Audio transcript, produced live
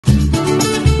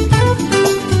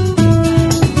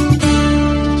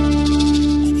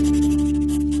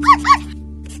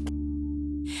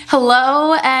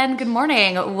Hello and good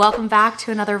morning. Welcome back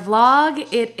to another vlog.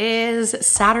 It is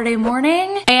Saturday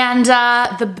morning and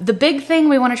the big thing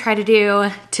we want to try to do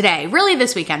today, really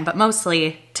this weekend, but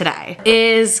mostly today,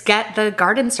 is get the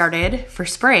garden started for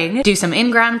spring. Do some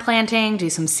in-ground planting, do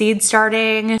some seed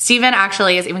starting. Steven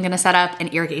actually is even gonna set up an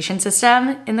irrigation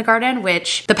system in the garden,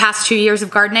 which the past 2 years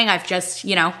of gardening, I've just,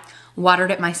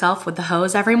 watered it myself with the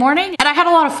hose every morning. And I had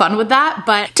a lot of fun with that,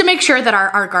 but to make sure that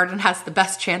our garden has the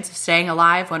best chance of staying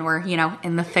alive when we're,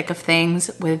 in the thick of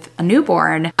things with a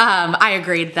newborn, I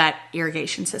agreed that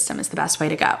irrigation system is the best way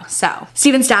to go. So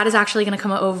Steven's dad is actually gonna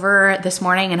come over this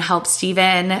morning and help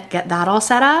Steven get that all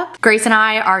set up. Grace and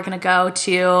I are gonna go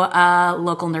to a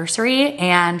local nursery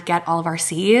and get all of our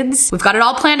seeds. We've got it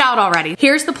all planned out already.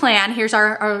 Here's the plan. Here's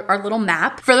our little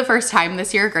map. For the first time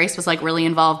this year, Grace was like really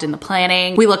involved in the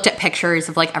planning. We looked at pictures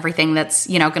of like everything that's,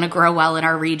 gonna grow well in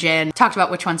our region, talked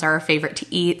about which ones are our favorite to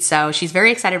eat. So she's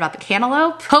very excited about the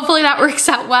cantaloupe. Hopefully that works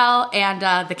out well, and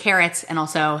the carrots and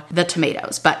also the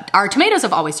tomatoes. But our tomatoes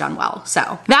have always done well.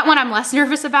 So that one I'm less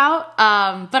nervous about,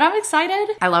 but I'm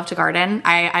excited. I love to garden.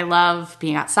 I love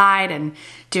being outside and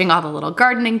doing all the little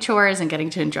gardening chores and getting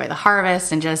to enjoy the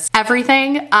harvest and just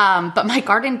everything. But my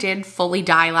garden did fully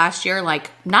die last year,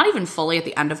 like not even fully at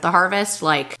the end of the harvest,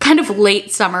 like kind of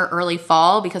late summer, early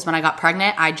fall, because when I got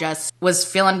pregnant, I just was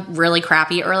feeling really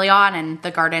crappy early on and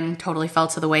the garden totally fell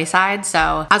to the wayside.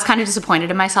 So I was kind of disappointed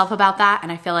in myself about that.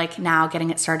 And I feel like now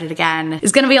getting it started again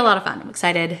is gonna be a lot of fun. I'm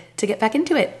excited to get back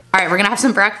into it. All right, we're gonna have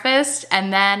some breakfast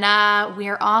and then we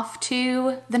are off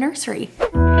to the nursery.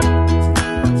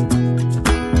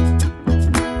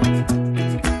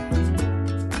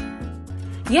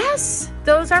 Yes,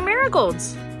 those are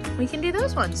marigolds. We can do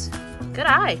those ones. Good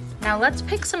eye. Now let's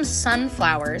pick some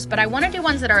sunflowers, but I want to do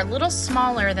ones that are a little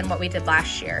smaller than what we did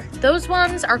last year. Those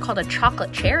ones are called a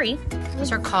chocolate cherry.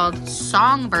 Those are called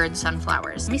songbird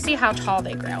sunflowers. Let me see how tall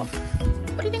they grow.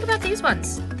 What do you think about these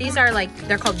ones? These are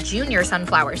they're called junior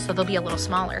sunflowers, so they'll be a little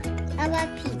smaller. I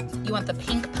want pink. You want the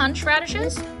pink punch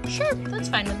radishes? Sure, that's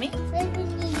fine with me.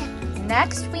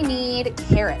 Next, we need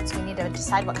carrots. We need to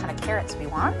decide what kind of carrots we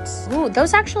want. Ooh,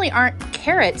 those actually aren't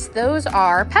carrots. Those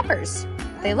are peppers.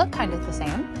 They look kind of the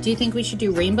same. Do you think we should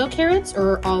do rainbow carrots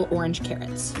or all orange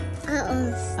carrots?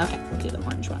 Okay, we'll do the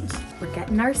orange ones. We're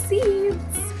getting our seeds.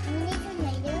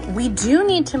 We do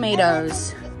need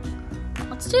tomatoes.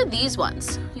 Let's do these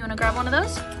ones. You wanna grab one of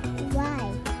those?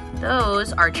 Why?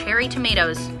 Those are cherry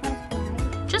tomatoes.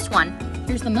 Just one.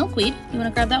 Here's the milkweed. You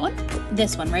wanna grab that one?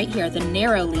 This one right here, the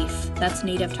narrow leaf. That's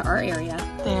native to our area.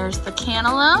 There's the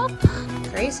cantaloupe.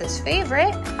 Grace's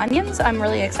favorite. Onions I'm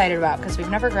really excited about because we've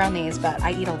never grown these, but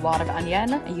I eat a lot of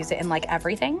onion. I use it in like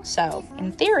everything. So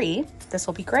in theory, this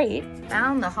will be great.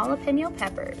 Found the jalapeno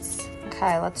peppers.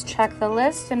 Okay, let's check the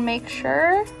list and make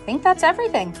sure. I think that's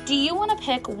everything. Do you want to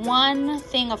pick one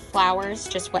thing of flowers,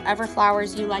 just whatever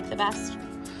flowers you like the best?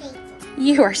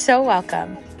 You are so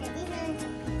welcome.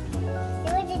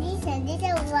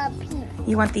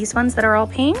 You want these ones that are all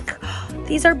pink?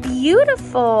 These are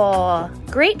beautiful.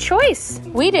 Great choice.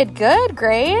 We did good,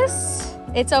 Grace.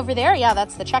 It's over there. Yeah,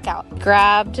 that's the checkout.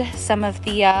 Grabbed some of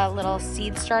the little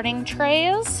seed starting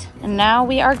trays, and now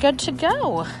we are good to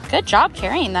go. Good job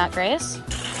carrying that, Grace.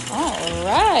 All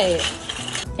right.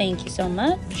 Thank you so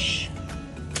much.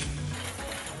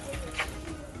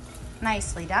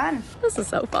 Nicely done. This is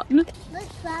so fun. Look,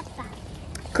 Papa.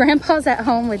 Grandpa's at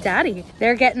home with Daddy.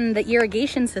 They're getting the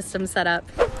irrigation system set up.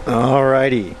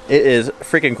 Alrighty. It is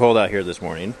freaking cold out here this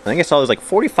morning. I think I saw it was like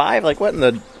 45. Like, what in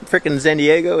the freaking San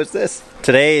Diego is this?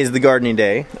 Today is the gardening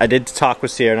day. I did talk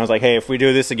with Sierra and I was like, hey, if we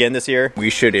do this again this year, we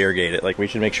should irrigate it. Like, we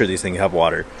should make sure these things have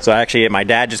water. So actually, my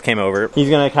dad just came over. He's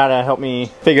gonna kind of help me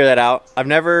figure that out. I've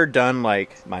never done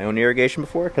like my own irrigation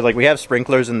before because like we have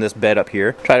sprinklers in this bed up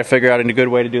here. Try to figure out a good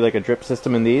way to do like a drip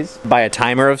system in these by a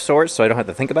timer of sorts so I don't have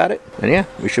to think about it. And yeah,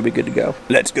 we should be good to go.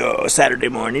 Let's go. Saturday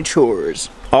morning chores.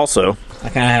 Also, I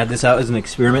kind of had this out as an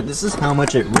experiment. This is how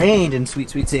much it rained in sweet,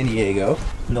 sweet San Diego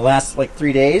in the last like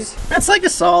 3 days. That's like a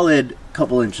solid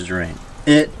couple inches of rain.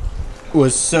 It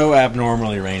was so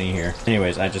abnormally rainy here.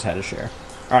 Anyways, I just had to share.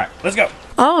 All right, let's go.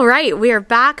 All right, we are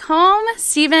back home.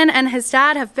 Steven and his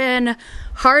dad have been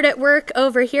hard at work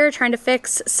over here trying to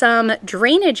fix some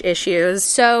drainage issues.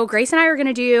 So Grace and I are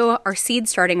gonna do our seed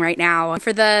starting right now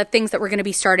for the things that we're gonna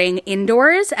be starting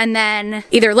indoors, and then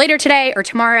either later today or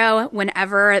tomorrow,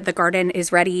 whenever the garden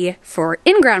is ready for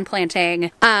in-ground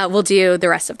planting, we'll do the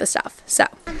rest of the stuff. So,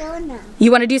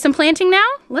 you wanna do some planting now?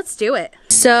 Let's do it.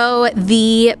 So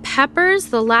the peppers,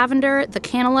 the lavender, the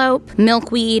cantaloupe,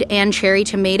 milkweed, and cherry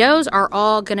tomatoes are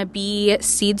all gonna be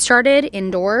seed started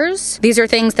indoors. These are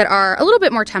things that are a little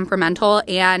bit more temperamental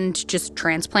and just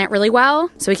transplant really well,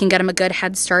 so we can get them a good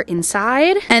head start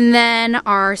inside. And then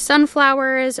our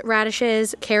sunflowers,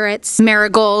 radishes, carrots,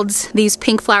 marigolds, these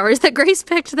pink flowers that Grace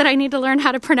picked that I need to learn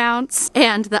how to pronounce,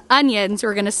 and the onions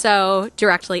we're gonna sow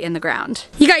directly in the ground.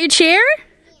 You got your chair?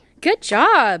 Good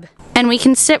job. And we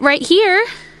can sit right here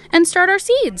and start our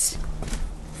seeds.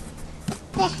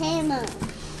 The hammer.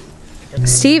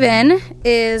 Steven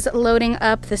is loading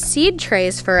up the seed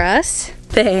trays for us.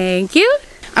 Thank you.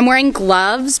 I'm wearing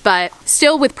gloves, but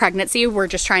still with pregnancy, we're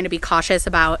just trying to be cautious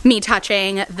about me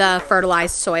touching the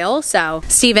fertilized soil. So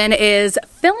Steven is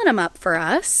filling them up for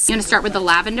us. You gonna start with the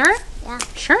lavender? Yeah.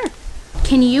 Sure.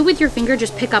 Can you with your finger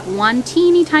just pick up one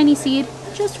teeny tiny seed?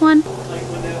 Just one.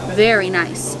 Very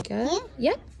nice. Good.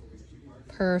 Yep.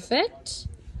 Perfect.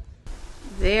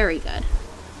 Very good.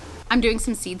 I'm doing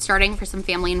some seed starting for some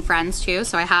family and friends too.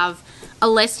 So I have a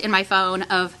list in my phone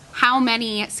of how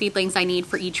many seedlings I need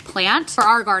for each plant for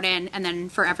our garden and then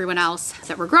for everyone else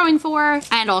that we're growing for,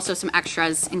 and also some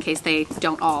extras in case they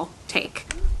don't all take.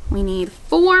 We need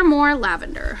 4 more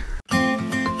lavender.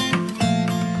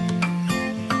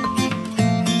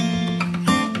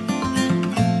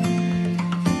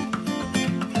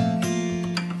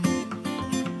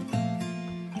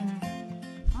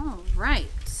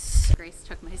 Grace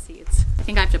took my seeds. I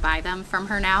think I have to buy them from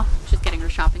her now. She's getting her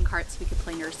shopping cart so we could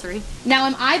play nursery. Now,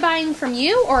 am I buying from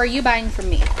you or are you buying from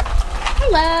me?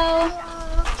 Hello.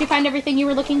 Did you find everything you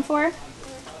were looking for?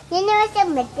 You know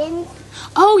some mittens?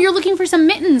 Oh, you're looking for some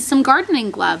mittens, some gardening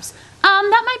gloves.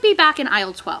 That might be back in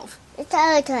aisle 12. It's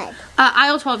all time.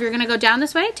 Aisle 12, you're gonna go down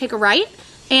this way, take a right,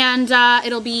 and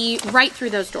it'll be right through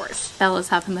those doors. Bella's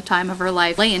having the time of her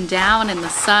life, laying down in the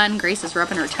sun. Grace is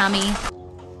rubbing her tummy.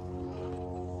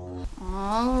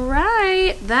 All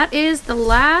right, that is the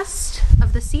last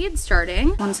of the seeds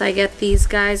starting. Once I get these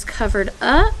guys covered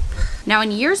up. Now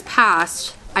in years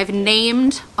past, I've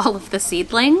named all of the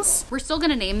seedlings. We're still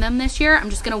gonna name them this year. I'm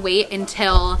just gonna wait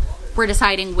until we're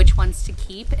deciding which ones to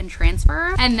keep and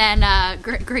transfer. And then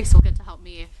Grace will get to help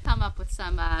me come up with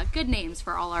some good names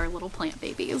for all our little plant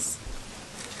babies.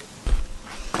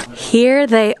 Here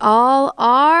they all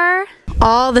are.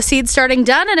 All the seeds starting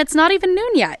done, and it's not even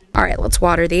noon yet. All right, let's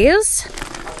water these.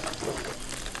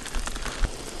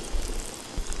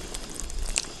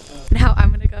 Now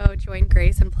I'm gonna go join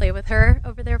Grace and play with her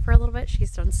over there for a little bit.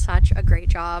 She's done such a great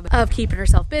job of keeping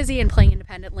herself busy and playing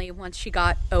independently once she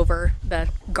got over the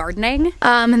gardening.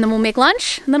 And then we'll make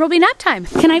lunch, and then it'll be nap time.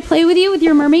 Can I play with you with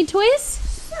your mermaid toys?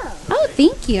 Oh,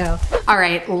 thank you. All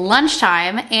right,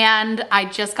 lunchtime, and I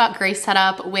just got Grace set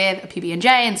up with a PB&J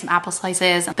and some apple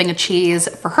slices, a thing of cheese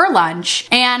for her lunch,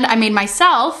 and I made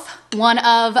myself one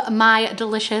of my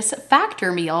delicious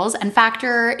Factor meals, and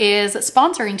Factor is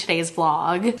sponsoring today's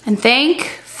vlog. And thank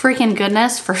freaking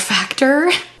goodness for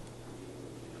Factor.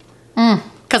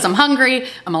 Because I'm hungry,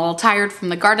 I'm a little tired from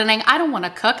the gardening. I don't want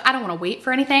to cook, I don't want to wait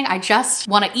for anything. I just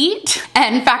want to eat.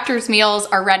 And Factor's meals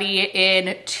are ready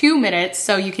in 2 minutes,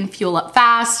 so you can fuel up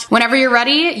fast. Whenever you're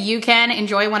ready, you can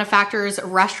enjoy one of Factor's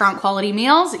restaurant quality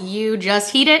meals. You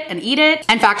just heat it and eat it,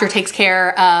 and Factor takes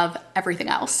care of everything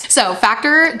else. So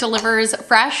Factor delivers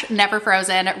fresh, never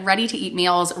frozen, ready to eat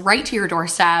meals right to your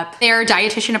doorstep. They're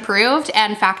dietitian approved,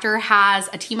 and Factor has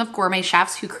a team of gourmet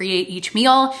chefs who create each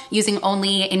meal using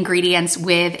only ingredients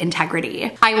with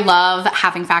integrity. I love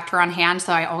having Factor on hand,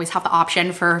 so I always have the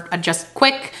option for a just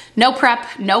quick, no prep,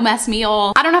 no mess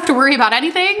meal. I don't have to worry about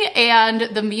anything, and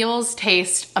the meals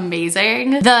taste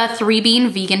amazing. The 3-bean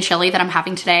vegan chili that I'm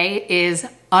having today is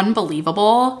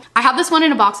unbelievable. I had this one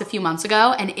in a box a few months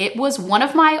ago, and it was one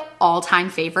of my all-time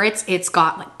favorites. It's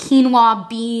got like quinoa,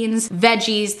 beans,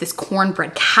 veggies, this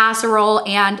cornbread casserole,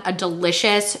 and a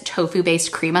delicious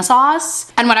tofu-based crema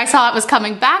sauce. And when I saw it was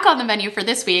coming back on the menu for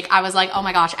this week, I was like, oh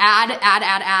my gosh, add.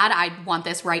 I want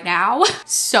this right now.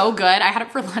 So good. I had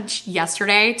it for lunch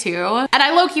yesterday too. And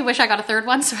I low-key wish I got a third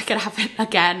one so I could have it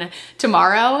again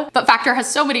tomorrow. But Factor has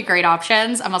so many great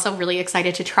options. I'm also really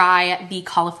excited to try the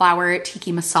cauliflower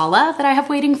tiki masala that I have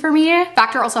waiting for me.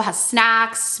 Factor also has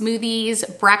snacks,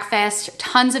 smoothies, breakfast,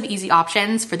 tons of easy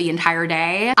options for the entire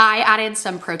day. I added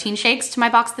some protein shakes to my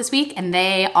box this week, and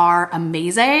they are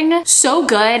amazing. So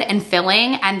good and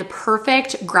filling, and the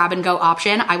perfect grab and go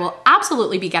option. I will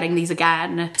absolutely be getting these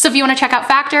again. So if you want to check out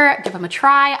Factor, give them a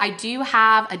try. I do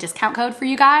have a discount code for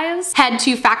you guys. Head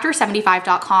to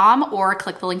factor75.com or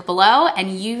click the link below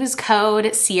and use code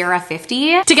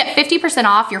Sierra50 to get 50%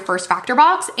 off your first Factor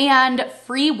box and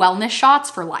free wellness shots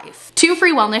for life. 2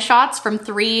 free wellness shots from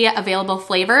 3 available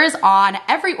flavors on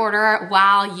every order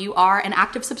while you are an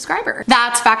active subscriber.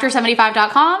 That's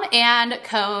factor75.com and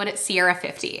code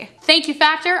Sierra50. Thank you,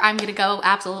 Factor. I'm gonna go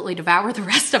absolutely devour the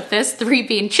rest of this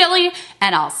 3-bean chili,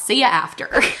 and I'll see you after.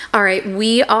 All right,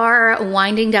 we are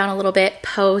winding down a little bit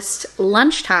post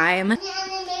lunchtime.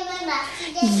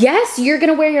 Yes, you're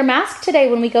gonna wear your mask today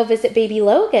when we go visit baby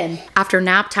Logan. After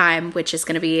nap time, which is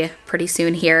gonna be pretty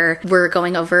soon here, we're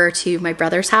going over to my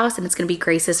brother's house, and it's gonna be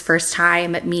Grace's first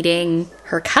time meeting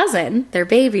her cousin, their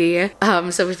baby.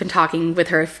 So we've been talking with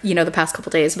her, you know, the past couple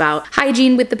days about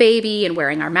hygiene with the baby and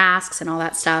wearing our masks and all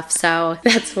that stuff. So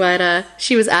that's what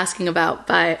she was asking about.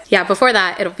 But yeah, before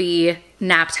that, it'll be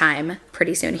nap time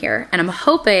pretty soon here. And I'm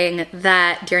hoping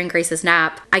that during Grace's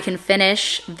nap, I can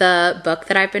finish the book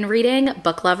that I've been reading,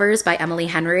 Book Lovers by Emily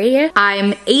Henry.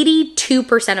 I'm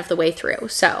 82% of the way through.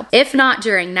 So if not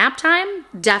during nap time,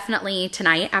 definitely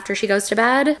tonight after she goes to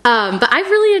bed. But I've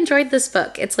really enjoyed this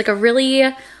book. It's like a really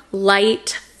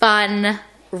light, fun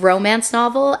romance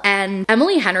novel. And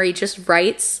Emily Henry just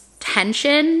writes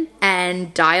tension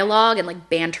and dialogue and like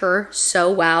banter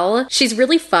so well. She's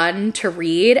really fun to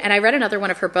read. And I read another one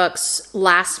of her books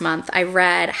last month. I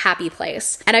read Happy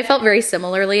Place, and I felt very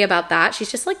similarly about that.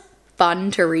 She's just like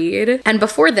fun to read. And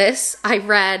before this, I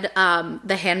read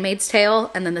The Handmaid's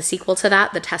Tale, and then the sequel to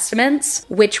that, The Testaments,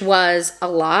 which was a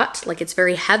lot. Like, it's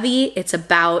very heavy. It's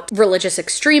about religious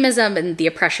extremism and the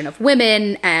oppression of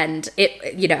women. And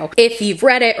it, you know, if you've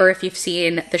read it or if you've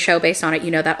seen the show based on it,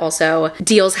 you know that also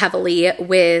deals heavily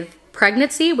with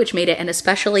pregnancy, which made it an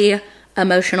especially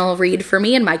emotional read for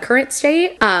me in my current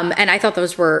state. And I thought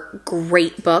those were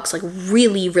great books, like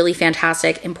really, really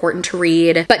fantastic, important to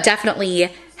read, but definitely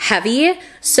heavy.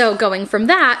 So going from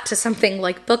that to something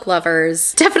like Book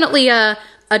Lovers, definitely a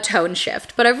tone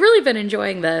shift, but I've really been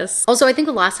enjoying this. Also, I think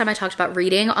the last time I talked about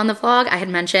reading on the vlog, I had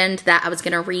mentioned that I was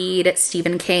gonna read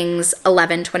Stephen King's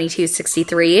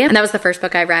 11/22/63, and that was the first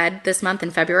book I read this month in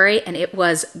February, and it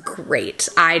was great.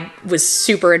 I was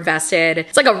super invested.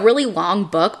 It's like a really long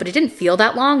book, but it didn't feel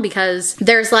that long because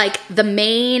there's like the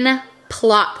main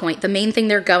plot point, the main thing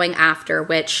they're going after,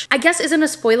 which I guess isn't a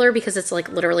spoiler because it's like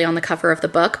literally on the cover of the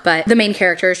book, but the main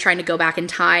character is trying to go back in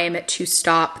time to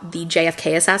stop the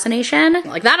JFK assassination.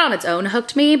 Like, that on its own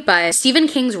hooked me, but Stephen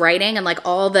King's writing and like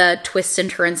all the twists and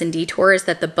turns and detours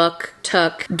that the book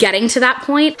took getting to that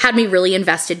point had me really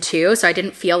invested too. So I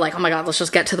didn't feel like, oh my God, let's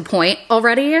just get to the point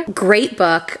already. Great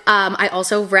book. I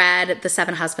also read The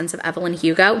 7 Husbands of Evelyn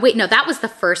Hugo. Wait, no, that was the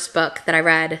first book that I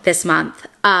read this month.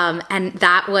 And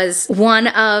that was one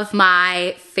of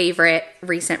my favorite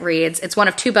recent reads. It's one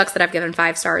of 2 books that I've given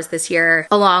 5 stars this year,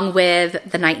 along with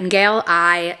The Nightingale.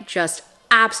 I just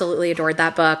absolutely adored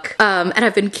that book. And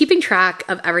I've been keeping track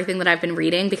of everything that I've been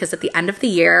reading because at the end of the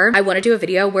year, I want to do a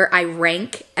video where I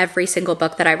rank every single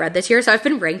book that I read this year. So I've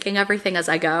been ranking everything as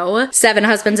I go. 7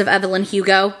 Husbands of Evelyn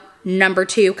Hugo, number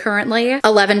 2 currently.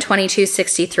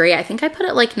 11/22/63. I think I put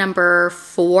it like number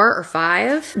 4 or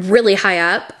 5, really high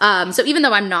up. So even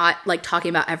though I'm not like talking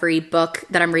about every book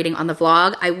that I'm reading on the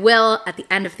vlog, I will at the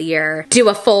end of the year do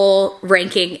a full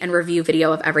ranking and review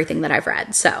video of everything that I've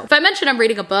read. So if I mention I'm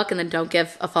reading a book and then don't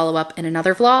give a follow-up in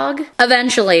another vlog,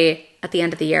 eventually at the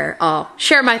end of the year, I'll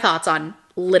share my thoughts on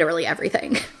literally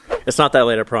everything. It's not that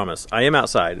late, I promise. I am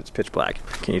outside. It's pitch black.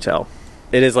 Can you tell?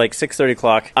 It is like 6:30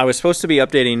 o'clock. I was supposed to be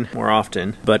updating more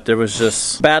often, but there was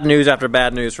just bad news after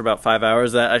bad news for about 5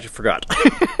 hours that I just forgot.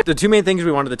 The 2 main things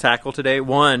we wanted to tackle today,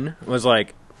 one was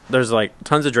like, there's like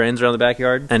tons of drains around the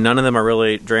backyard and none of them are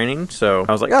really draining. So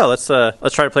I was like, oh, let's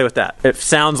try to play with that. It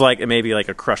sounds like it may be like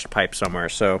a crushed pipe somewhere.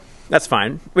 So that's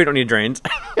fine. We don't need drains.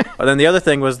 But then the other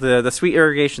thing was the sweet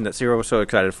irrigation that Sierra was so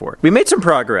excited for. We made some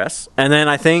progress, and then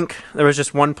I think there was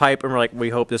just one pipe, and we're like, we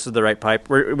hope this is the right pipe.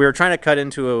 We were trying to cut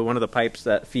into one of the pipes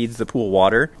that feeds the pool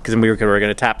water, because we were going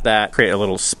to tap that, create a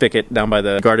little spigot down by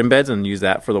the garden beds, and use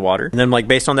that for the water. And then, like,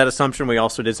 based on that assumption, we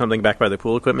also did something back by the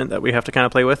pool equipment that we have to kind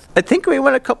of play with. I think we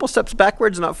went a couple steps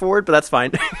backwards, not forward, but that's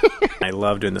fine. I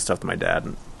love doing this stuff with my dad,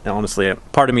 and honestly,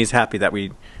 part of me is happy that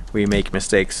we make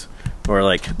mistakes, or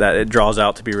like that it draws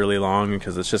out to be really long,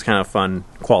 because it's just kind of fun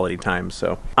quality time.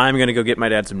 So I'm gonna go get my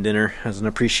dad some dinner as an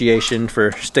appreciation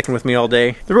for sticking with me all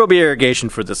day. There will be irrigation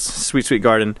for this sweet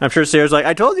garden. I'm sure Sarah's like,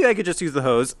 I told you I could just use the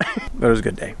hose. But it was a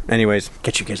good day. Anyways,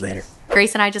 catch you guys later.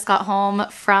 Grace and I just got home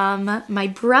from my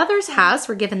brother's house.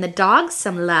 We're giving the dogs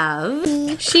some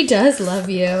love. She does love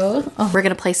you. Oh, we're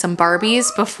gonna play some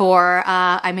Barbies before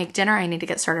I make dinner. I need to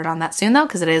get started on that soon though,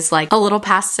 because it is like a little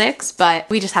past 6, but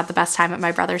we just had the best time at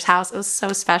my brother's house. It was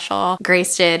so special.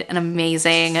 Grace did an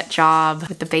amazing job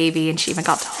with the baby and she even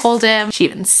got to hold him. She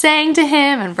even sang to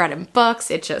him and read him books.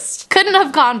 It just couldn't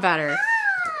have gone better.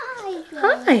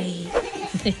 Hi.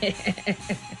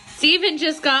 Steven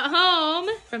just got home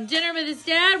from dinner with his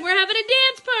dad. We're having a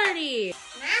dance party.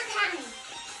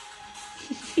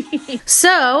 So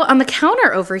on the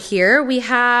counter over here, we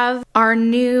have our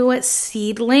new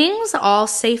seedlings all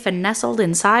safe and nestled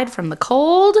inside from the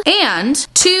cold, and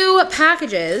 2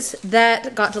 packages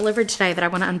that got delivered today that I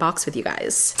want to unbox with you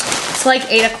guys. It's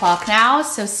like 8 o'clock now,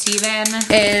 so Steven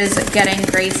is getting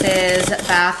Grace's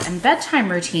bath and bedtime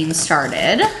routine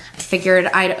started. I figured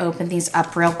I'd open these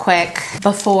up real quick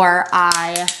before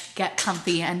I get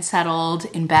comfy and settled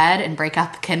in bed and break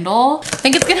out the Kindle. I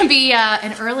think it's gonna be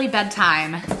an early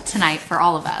bedtime tonight for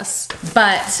all of us.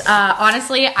 But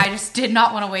honestly, I just did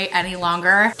not want to wait any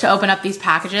longer to open up these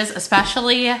packages,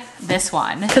 especially this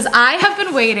one, because I have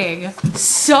been waiting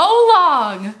so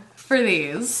long for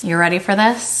these. You ready for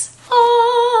this?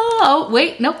 Oh,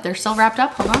 wait, nope, they're still wrapped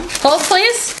up. Hold on. Hold,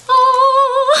 please.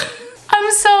 Oh,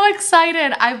 I'm so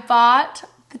excited. I bought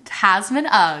the Tasman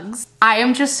Uggs. I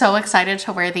am just so excited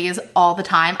to wear these all the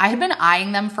time. I had been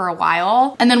eyeing them for a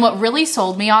while, and then what really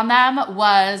sold me on them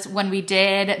was when we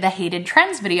did the Hated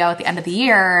Trends video at the end of the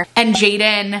year, and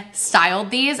Jaden styled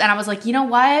these, and I was like, you know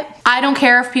what? I don't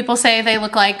care if people say they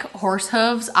look like horse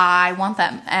hooves. I want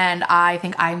them, and I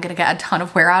think I'm gonna get a ton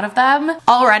of wear out of them.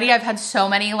 Already, I've had so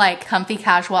many like comfy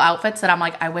casual outfits that I'm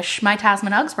like, I wish my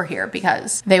Tasman Uggs were here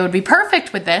because they would be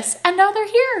perfect with this, and now they're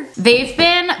here. They've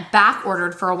been back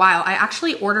ordered for a while. I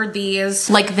actually ordered these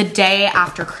like the day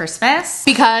after Christmas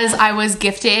because I was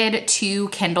gifted 2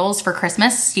 Kindles for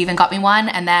Christmas. Steven got me one,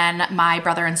 and then my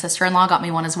brother and sister-in-law got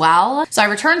me one as well. So I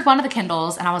returned one of the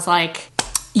Kindles and I was like,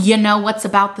 you know what's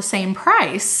about the same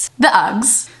price? The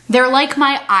Uggs. They're like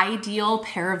my ideal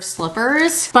pair of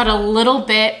slippers, but a little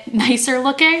bit nicer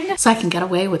looking, so I can get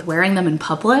away with wearing them in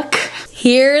public.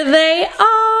 Here they are.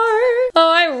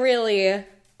 Oh, I really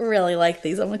like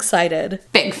these. I'm excited.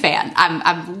 Big fan.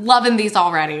 I'm loving these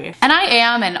already. And I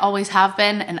am and always have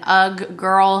been an Ugg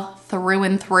girl through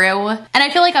and through. And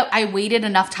I feel like I waited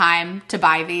enough time to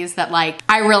buy these that like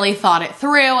I really thought it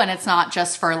through, and it's not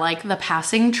just for like the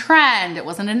passing trend. It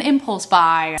wasn't an impulse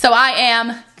buy. So I am,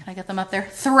 can I get them up there?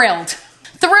 Thrilled.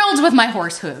 Thrilled with my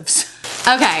horse hooves.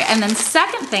 Okay, and then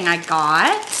second thing I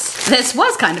got, this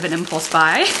was kind of an impulse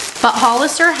buy, but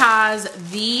Hollister has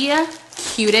the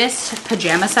cutest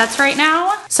pajama sets right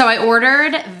now. So I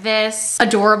ordered this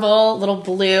adorable little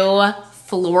blue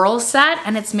floral set,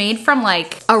 and it's made from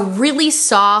like a really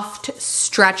soft,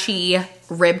 stretchy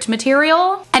ribbed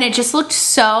material, and it just looked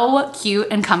so cute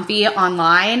and comfy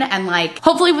online, and like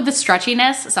hopefully with the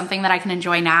stretchiness, something that I can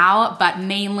enjoy now, but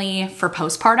mainly for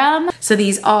postpartum. So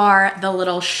these are the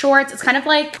little shorts. It's kind of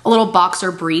like a little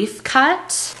boxer brief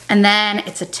cut, and then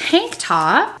it's a tank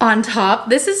top on top.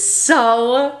 This is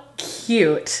so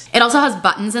cute. It also has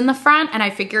buttons in the front, and I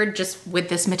figured just with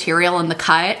this material and the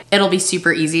cut, it'll be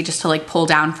super easy just to like pull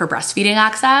down for breastfeeding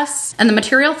access. And the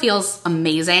material feels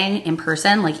amazing in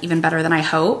person, like even better than I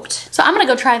hoped. So I'm gonna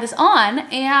go try this on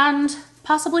and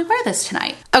possibly wear this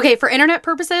tonight. Okay, for internet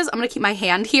purposes, I'm gonna keep my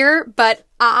hand here, but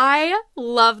I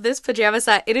love this pajama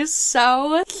set. It is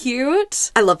so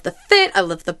cute. I love the fit, I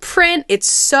love the print. It's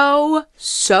so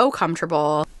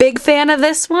comfortable. Big fan of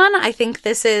this one. I think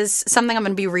this is something I'm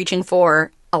gonna be reaching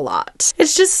for a lot.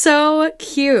 It's just so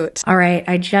cute. All right,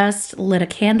 I just lit a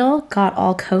candle, got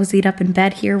all cozied up in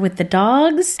bed here with the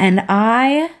dogs, and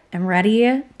I am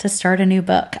ready to start a new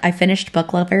book. I finished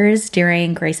Book Lovers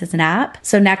during Grace's nap.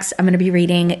 So next I'm going to be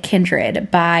reading Kindred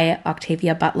by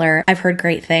Octavia Butler. I've heard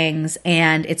great things,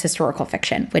 and it's historical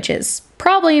fiction, which is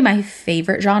probably my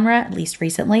favorite genre, at least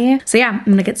recently. So yeah, I'm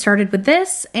gonna get started with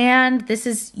this, and this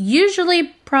is usually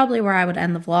probably where I would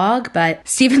end the vlog, but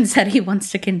Steven said he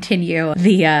wants to continue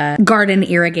the garden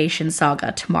irrigation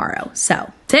saga tomorrow.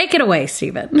 So take it away,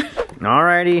 Steven.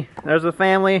 Alrighty, there's the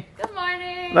family. Good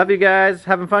morning. Love you guys.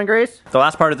 Having fun, Grace? The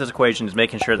last part of this equation is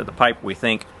making sure that the pipe we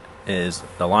think is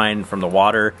the line from the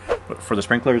water for the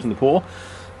sprinklers in the pool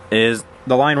is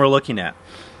the line we're looking at.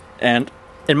 And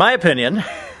in my opinion,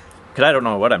 because I don't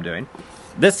know what I'm doing,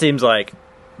 this seems like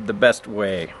the best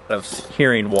way of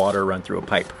hearing water run through a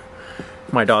pipe.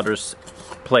 My daughters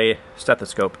play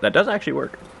stethoscope. That does actually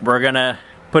work. We're gonna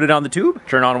put it on the tube,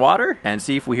 turn on water, and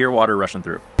see if we hear water rushing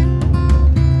through.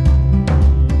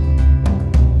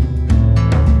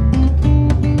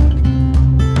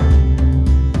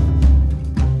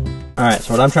 All right,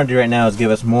 so what I'm trying to do right now is give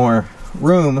us more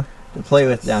room to play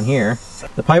with down here.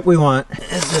 The pipe we want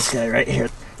is this guy right here.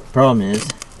 The problem is,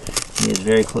 he is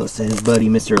very close to his buddy,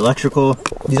 Mr. Electrical.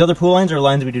 These other pool lines are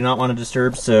lines we do not want to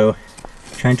disturb, so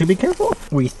trying to be careful.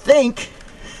 We think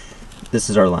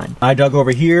this is our line. I dug over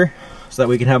here so that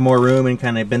we can have more room and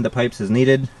kind of bend the pipes as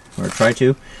needed, or try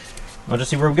to. I'll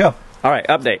just see where we go. All right,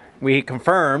 update. We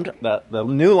confirmed that the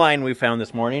new line we found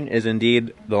this morning is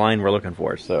indeed the line we're looking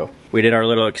for. So we did our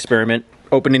little experiment,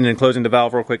 opening and closing the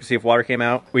valve real quick to see if water came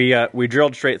out. We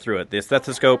drilled straight through it. The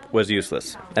stethoscope was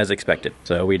useless, as expected.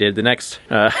 So we did the next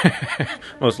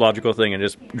most logical thing and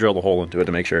just drilled a hole into it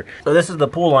to make sure. So this is the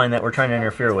pool line that we're trying to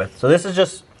interfere with. So this is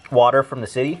just water from the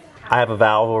city. I have a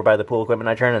valve over by the pool equipment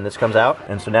I turn, and this comes out.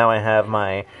 And so now I have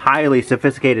my highly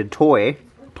sophisticated toy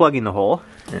plugging the hole.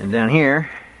 And down here,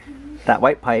 that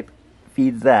white pipe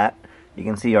feeds that. You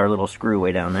can see our little screw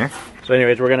way down there. So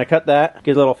anyways, we're gonna cut that,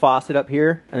 get a little faucet up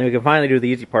here, and then we can finally do the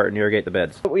easy part and irrigate the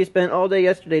beds. What we spent all day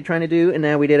yesterday trying to do, and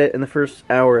now we did it in the first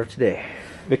hour of today.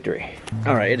 Victory.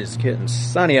 All right, it is getting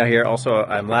sunny out here. Also,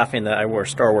 I'm laughing that I wore a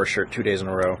Star Wars shirt 2 days in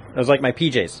a row. It was like my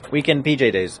PJs, weekend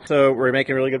PJ days. So we're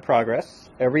making really good progress.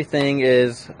 Everything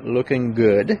is looking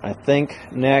good. I think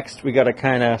next we gotta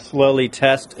kind of slowly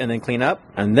test and then clean up.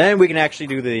 And then we can actually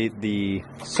do the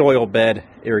soil bed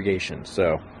irrigation.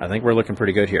 So I think we're looking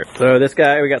pretty good here. So this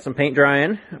guy, we got some paint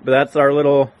drying, but that's our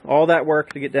little, all that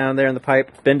work to get down there in the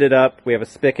pipe, bend it up. We have a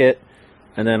spigot.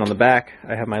 And then on the back,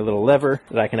 I have my little lever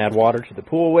that I can add water to the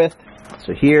pool with.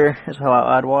 So here is how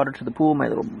I'll add water to the pool,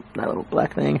 that little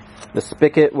black thing. The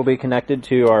spigot will be connected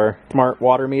to our smart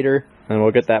water meter. And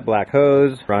we'll get that black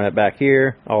hose, run it back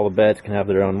here. All the beds can have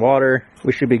their own water.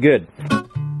 We should be good.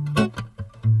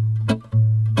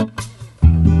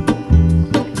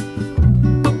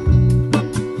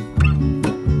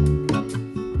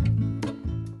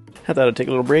 I thought I'd take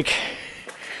a little break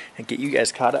and get you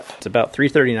guys caught up. It's about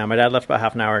 3:30 now. My dad left about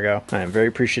half an hour ago. I am very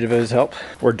appreciative of his help.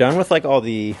 We're done with like all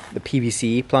the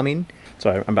PVC plumbing. So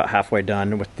I'm about halfway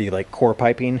done with the like core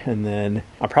piping, and then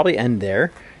I'll probably end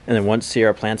there. And then once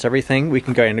Sierra plants everything, we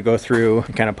can kind of go through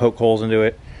and kind of poke holes into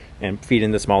it and feed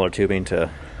in the smaller tubing to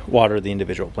water the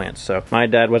individual plants. So my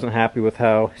dad wasn't happy with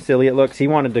how silly it looks. He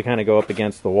wanted to kind of go up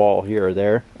against the wall here or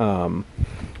there.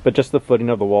 But just the footing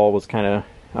of the wall was kind of,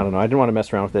 I don't know, I didn't want to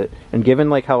mess around with it. And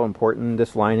given like how important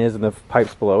this line is and the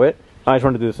pipes below it, I just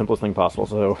wanted to do the simplest thing possible.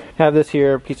 So have this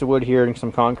here, piece of wood here, and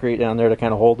some concrete down there to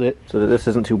kind of hold it so that this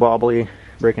isn't too wobbly,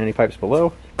 breaking any pipes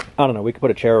below. I don't know, we could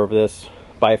put a chair over this,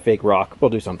 buy a fake rock, we'll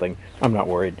do something. I'm not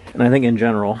worried. And I think in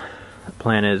general, the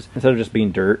plan is, instead of just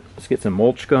being dirt, let's get some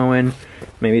mulch going,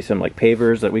 maybe some like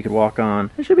pavers that we could walk on.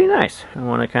 It should be nice. I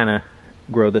want to kind of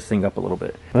grow this thing up a little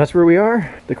bit. Well, that's where we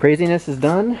are. The craziness is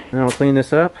done. Now I'll clean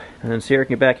this up, and then Sierra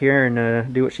can get back here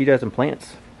and do what she does in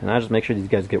plants. And I'll just make sure these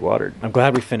guys get watered. I'm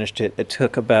glad we finished it. It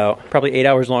took about probably 8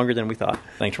 hours longer than we thought.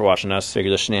 Thanks for watching us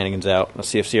figure the shenanigans out. Let's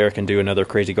see if Sierra can do another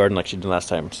crazy garden like she did last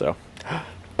time. So,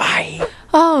 bye.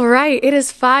 All right, it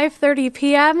is 5:30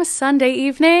 p.m. Sunday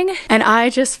evening, and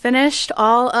I just finished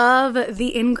all of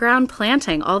the in-ground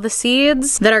planting. All the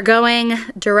seeds that are going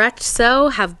direct sow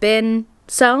have been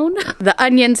sown. The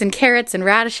onions and carrots and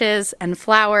radishes and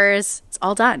flowers, it's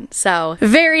all done. So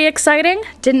very exciting.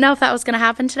 Didn't know if that was gonna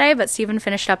happen today, but Steven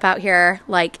finished up out here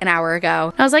like an hour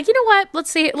ago. And I was like, you know what? Let's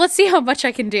see how much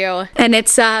I can do. And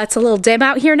it's a little dim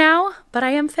out here now, but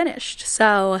I am finished.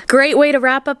 So great way to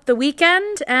wrap up the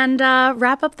weekend and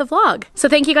wrap up the vlog. So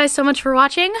thank you guys so much for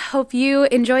watching. Hope you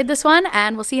enjoyed this one,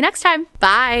 and we'll see you next time.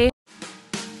 Bye.